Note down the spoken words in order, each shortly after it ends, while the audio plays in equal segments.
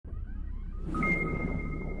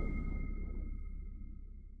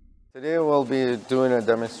Today we'll be doing a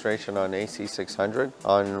demonstration on AC-600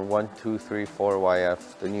 on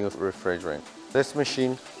 1234yf, the new refrigerant. This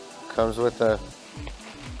machine comes with a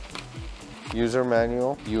user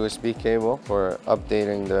manual, USB cable for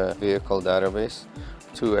updating the vehicle database,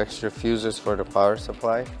 2 extra fuses for the power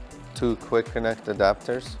supply, 2 quick connect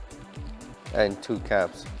adapters, and 2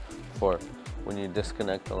 caps for when you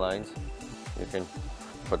disconnect the lines, you can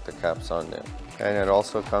put the caps on there. And it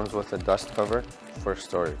also comes with a dust cover for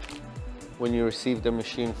storage. When you receive the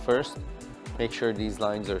machine first, make sure these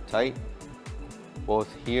lines are tight, both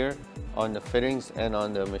here on the fittings and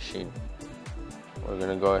on the machine. We're going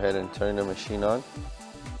to go ahead and turn the machine on.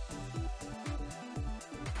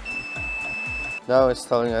 Now it's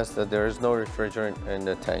telling us that there is no refrigerant in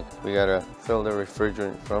the tank. We got to fill the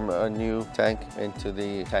refrigerant from a new tank into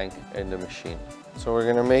the tank in the machine. So we're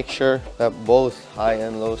going to make sure that both high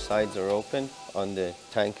and low sides are open on the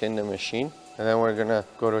tank in the machine. And then we're going to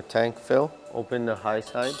go to tank fill, open the high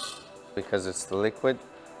side because it's the liquid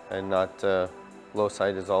and not low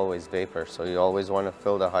side is always vapor. So you always want to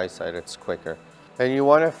fill the high side, it's quicker. And you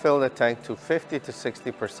want to fill the tank to 50 to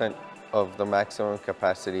 60% of the maximum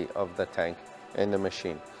capacity of the tank in the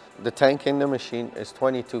machine. The tank in the machine is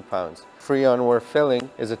 22 pounds. Freon we're filling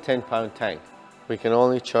is a 10-pound tank. We can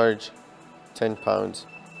only charge 10 pounds.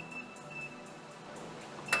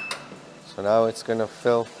 So now it's going to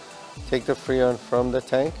fill, take the Freon from the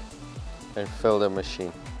tank and fill the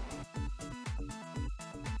machine.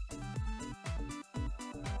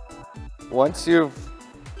 Once you've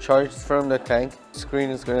charged from the tank, the screen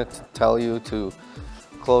is going to tell you to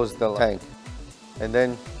close the tank, and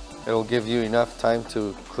then it'll give you enough time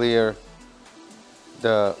to clear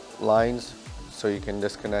the lines so you can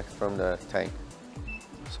disconnect from the tank.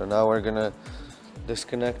 So now we're going to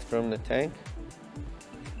disconnect from the tank.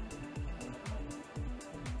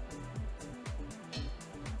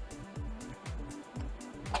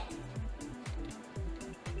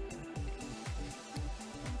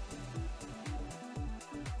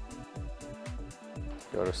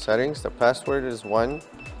 Go to settings. The password is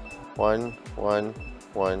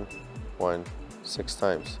 11111 6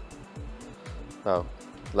 times. Now,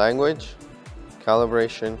 language,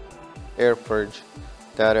 calibration, air purge,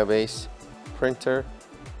 database, printer,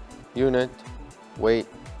 unit, weight,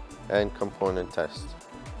 and component test.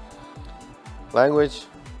 Language,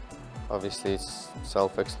 obviously it's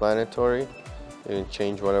self-explanatory. You can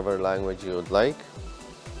change whatever language you would like.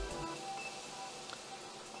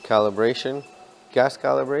 Calibration, gas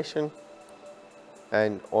calibration,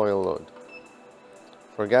 and oil load.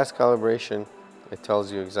 For gas calibration, it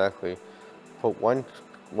tells you exactly, put one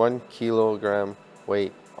kilogram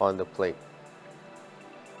weight on the plate.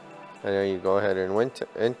 And then you go ahead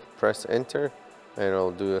and press enter, and it'll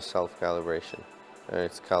do a self-calibration, and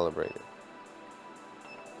it's calibrated.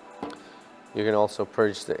 You can also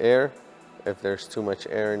purge the air if there's too much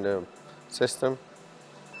air in the system.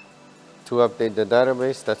 To update the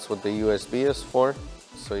database, that's what the USB is for,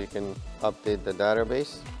 so you can update the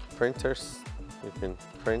database. Printers, you can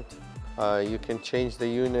print. You can change the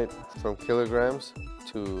unit from kilograms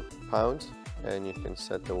to pounds, and you can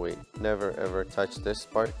set the weight. Never ever touch this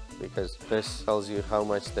part because this tells you how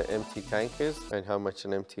much the empty tank is and how much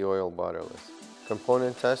an empty oil bottle is.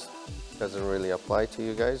 Component test doesn't really apply to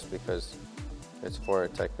you guys because it's for a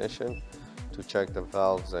technician to check the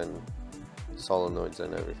valves and solenoids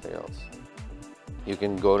and everything else. You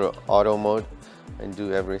can go to auto mode and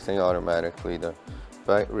do everything automatically. The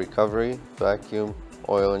recovery, vacuum,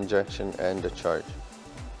 oil injection, and the charge.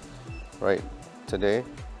 Right, today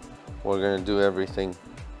we're going to do everything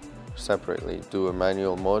separately. Do a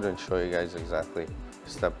manual mode and show you guys exactly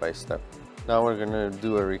step by step. Now we're going to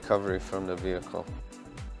do a recovery from the vehicle.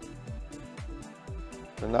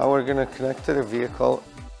 And now we're going to connect to the vehicle.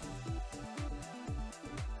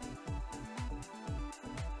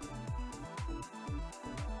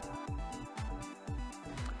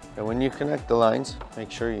 And when you connect the lines,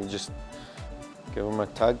 make sure you just give them a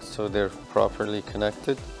tug so they're properly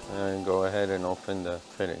connected, and go ahead and open the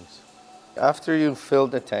fittings. After you fill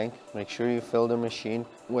the tank, make sure you fill the machine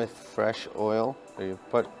with fresh oil. So you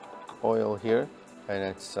put oil here, and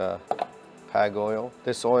it's PAG oil.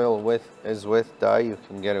 This oil is with dye. You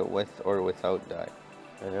can get it with or without dye.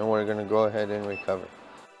 And then we're going to go ahead and recover.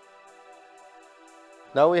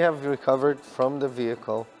 Now we have recovered from the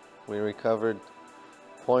vehicle. We recovered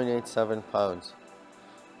 0.87 pounds,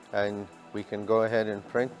 and we can go ahead and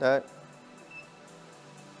print that,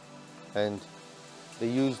 and the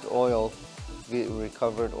used oil,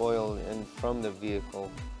 recovered oil from the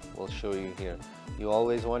vehicle will show you here. You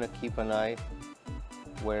always want to keep an eye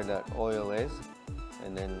where that oil is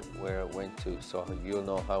and then where it went to, so you'll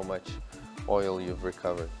know how much oil you've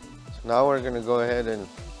recovered. So now we're going to go ahead and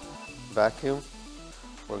vacuum.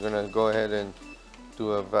 We're going to go ahead and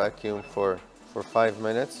do a vacuum for 5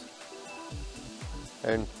 minutes,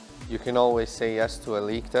 and you can always say yes to a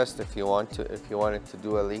leak test if you wanted to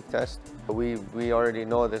do a leak test. But we already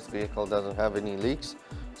know this vehicle doesn't have any leaks,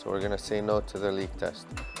 so we're going to say no to the leak test.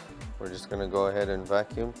 We're just going to go ahead and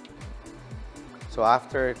vacuum. So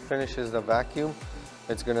after it finishes the vacuum,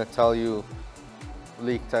 it's going to tell you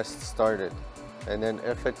leak test started, and then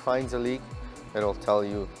if it finds a leak, it'll tell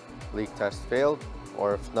you leak test failed,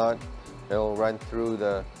 or if not, it'll run through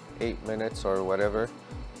the 8 minutes or whatever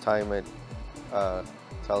time it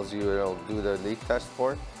tells you it'll do the leak test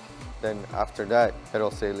for. Then after that,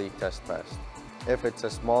 it'll say leak test passed. If it's a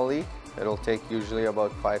small leak, it'll take usually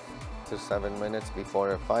about 5 to 7 minutes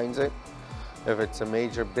before it finds it. If it's a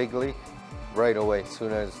major big leak, right away,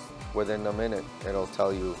 soon as within a minute, it'll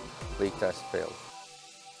tell you leak test failed.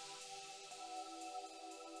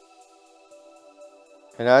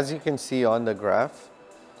 And as you can see on the graph,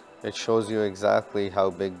 it shows you exactly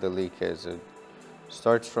how big the leak is. It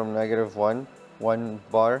starts from -1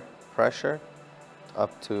 bar pressure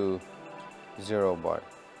up to 0 bar.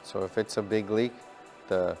 So if it's a big leak,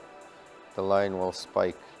 the line will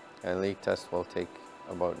spike, and leak test will take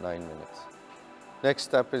about 9 minutes. Next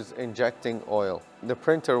step is injecting oil. The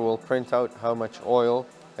printer will print out how much oil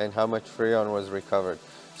and how much Freon was recovered.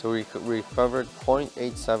 So we recovered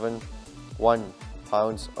 0.871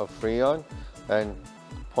 pounds of Freon and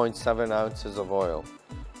 0.7 ounces of oil.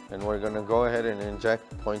 And we're going to go ahead and inject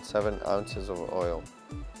 0.7 ounces of oil.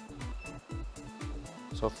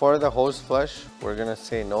 So for the hose flush, we're going to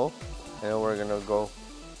say no, and we're going to go,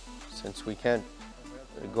 since we can't,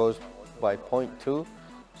 it goes by 0.2,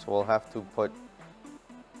 so we'll have to put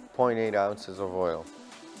 0.8 ounces of oil.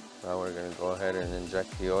 Now we're going to go ahead and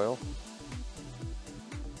inject the oil.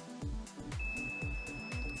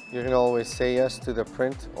 You can always say yes to the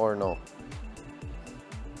print or no.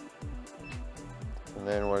 And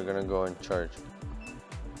then we're going to go and charge.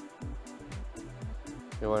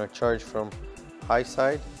 You want to charge from high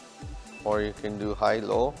side, or you can do high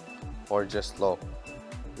low or just low.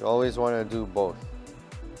 You always want to do both.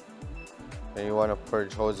 And you want to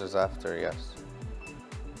purge hoses after, yes.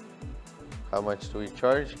 How much do we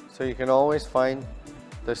charge? So you can always find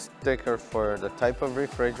the sticker for the type of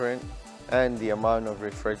refrigerant and the amount of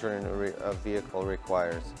refrigerant a vehicle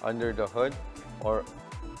requires under the hood or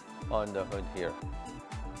on the hood here.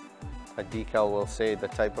 A decal will say the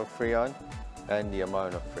type of Freon and the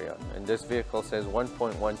amount of Freon. And this vehicle says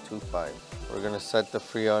 1.125. We're going to set the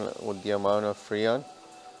Freon with the amount of Freon.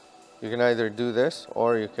 You can either do this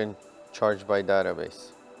or you can charge by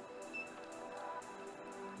database.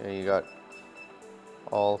 And you got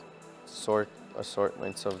all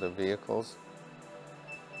assortments of the vehicles.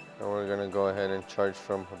 And we're going to go ahead and charge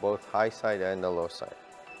from both high side and the low side.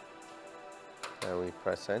 And we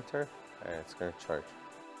press enter and it's going to charge.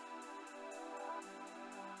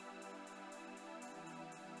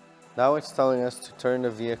 Now it's telling us to turn the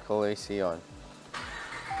vehicle AC on.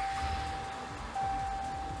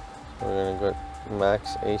 So we're going to go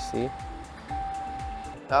max AC.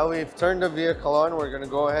 Now we've turned the vehicle on, we're going to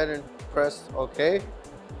go ahead and press OK.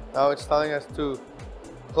 Now it's telling us to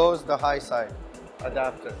close the high side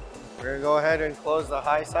adapter. We're going to go ahead and close the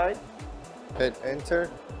high side, hit enter.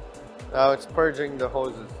 Now it's purging the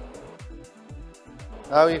hoses.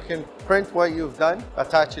 Now you can print what you've done,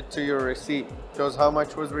 attach it to your receipt. Shows how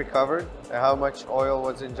much was recovered, and how much oil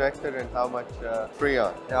was injected, and how much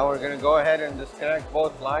Freon. Now we're going to go ahead and disconnect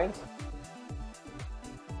both lines.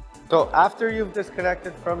 So after you've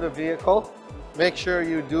disconnected from the vehicle, make sure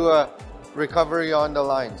you do a recovery on the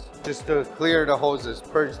lines, just to clear the hoses,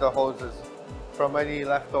 purge the hoses from any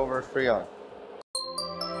leftover Freon.